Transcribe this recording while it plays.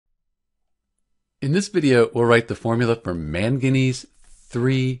In this video, we'll write the formula for manganese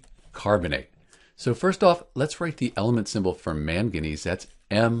 3 carbonate. So first off, let's write the element symbol for manganese. That's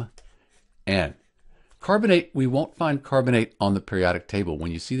Mn. Carbonate, we won't find carbonate on the periodic table.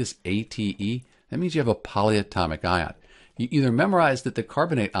 When you see this ATE, that means you have a polyatomic ion. You either memorize that the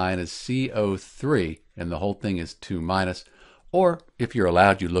carbonate ion is CO3 and the whole thing is 2-, or if you're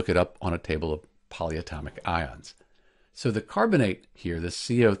allowed, you look it up on a table of polyatomic ions. So the carbonate here, the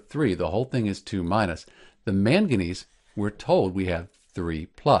CO3, the whole thing is 2-. The manganese, we're told we have 3+.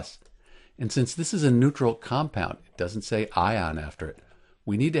 And since this is a neutral compound, it doesn't say ion after it,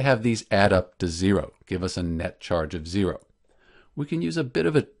 we need to have these add up to 0, give us a net charge of 0. We can use a bit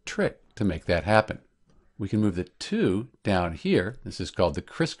of a trick to make that happen. We can move the 2 down here, this is called the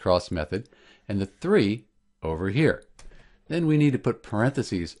crisscross method, and the 3 over here. Then we need to put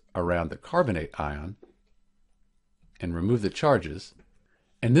parentheses around the carbonate ion and remove the charges.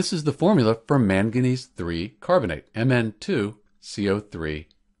 And this is the formula for manganese 3 carbonate, Mn2CO3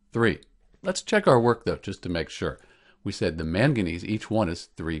 3. Let's check our work though, just to make sure. We said the manganese, each one is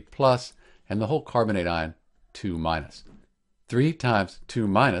 3+, and the whole carbonate ion 2-. 3 times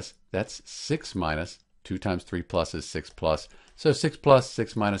 2-, that's 6-. 2 times 3+ is 6+. So 6+,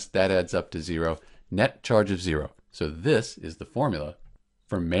 6-, that adds up to 0. Net charge of 0. So this is the formula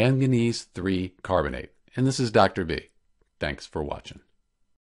for manganese 3 carbonate. And this is Dr. B. Thanks for watching.